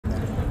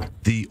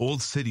The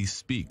Old City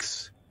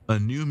Speaks, a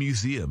new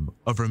museum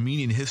of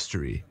Armenian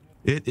history.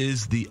 It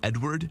is the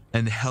Edward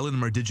and Helen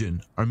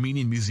Mardigian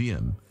Armenian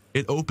Museum.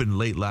 It opened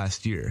late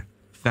last year.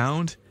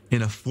 Found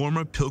in a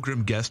former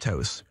pilgrim guest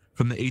house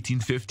from the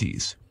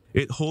 1850s,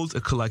 it holds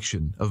a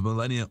collection of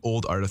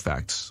millennia-old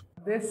artifacts.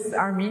 This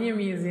Armenian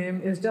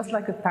Museum is just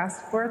like a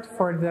passport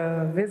for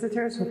the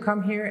visitors who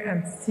come here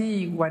and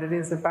see what it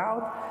is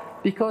about,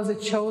 because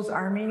it shows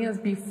Armenians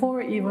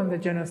before even the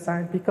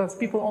genocide, because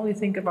people only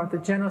think about the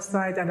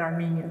genocide and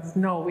Armenians.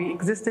 No, we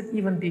existed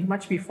even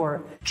much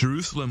before.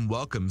 Jerusalem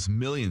welcomes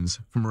millions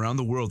from around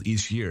the world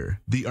each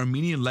year. The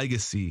Armenian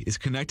legacy is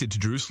connected to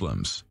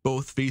Jerusalem's,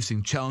 both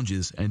facing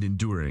challenges and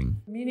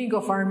enduring. The meaning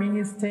of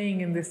Armenians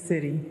staying in this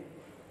city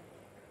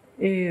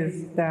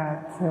is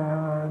that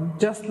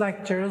just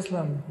like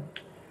Jerusalem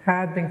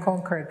had been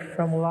conquered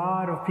from a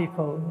lot of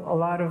people a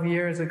lot of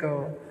years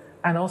ago,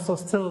 and also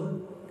still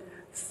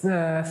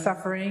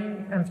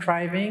suffering and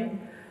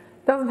thriving,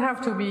 doesn't have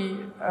to be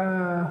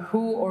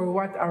who or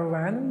what or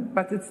when,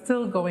 but it's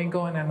still going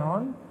on and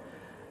on.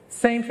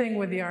 Same thing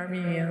with the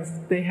Armenians.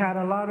 They had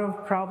a lot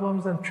of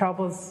problems and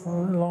troubles a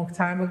long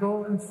time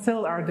ago and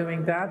still are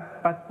doing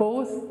that, but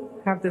both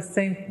have the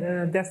same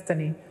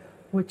destiny,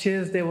 which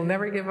is they will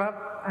never give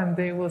up and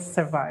they will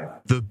survive.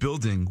 The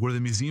building where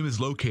the museum is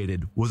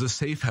located was a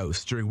safe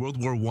house during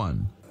World War I,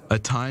 a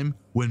time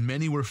when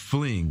many were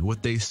fleeing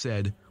what they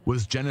said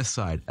was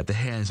genocide at the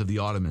hands of the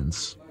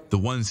Ottomans. The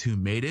ones who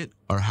made it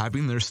are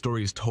having their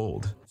stories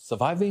told.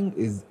 Surviving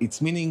is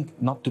its meaning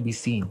not to be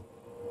seen.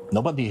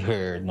 Nobody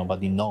heard,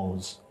 nobody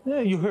knows. Yeah,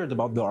 you heard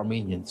about the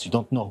Armenians. You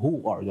don't know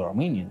who are the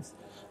Armenians.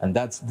 And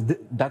that's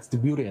the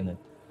beauty in it.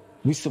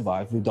 We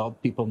survive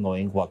without people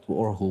knowing what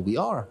or who we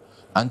are.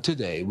 And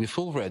today we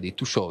feel ready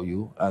to show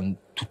you and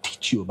to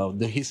teach you about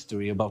the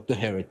history, about the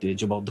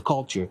heritage, about the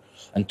culture,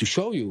 and to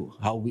show you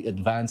how we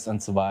advanced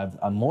and survived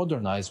and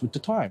modernized with the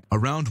time.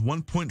 Around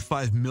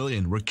 1.5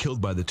 million were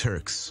killed by the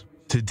Turks.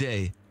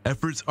 Today,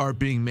 efforts are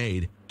being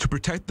made to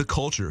protect the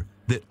culture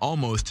that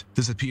almost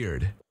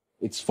disappeared.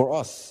 It's for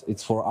us.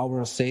 It's for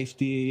our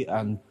safety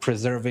and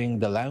preserving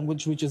the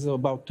language, which is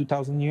about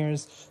 2,000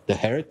 years, the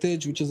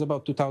heritage, which is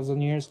about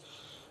 2,000 years.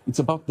 It's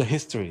about the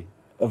history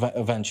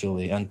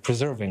eventually and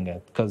preserving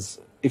it. Because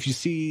if you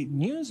see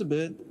news a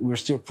bit, we're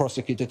still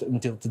prosecuted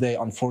until today,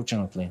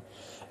 unfortunately.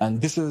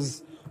 And this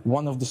is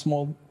one of the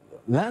small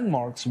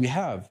landmarks we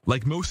have.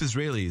 Like most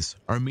Israelis,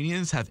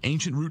 Armenians have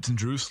ancient roots in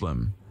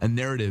Jerusalem, a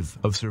narrative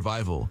of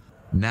survival,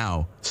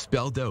 now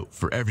spelled out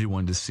for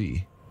everyone to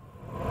see.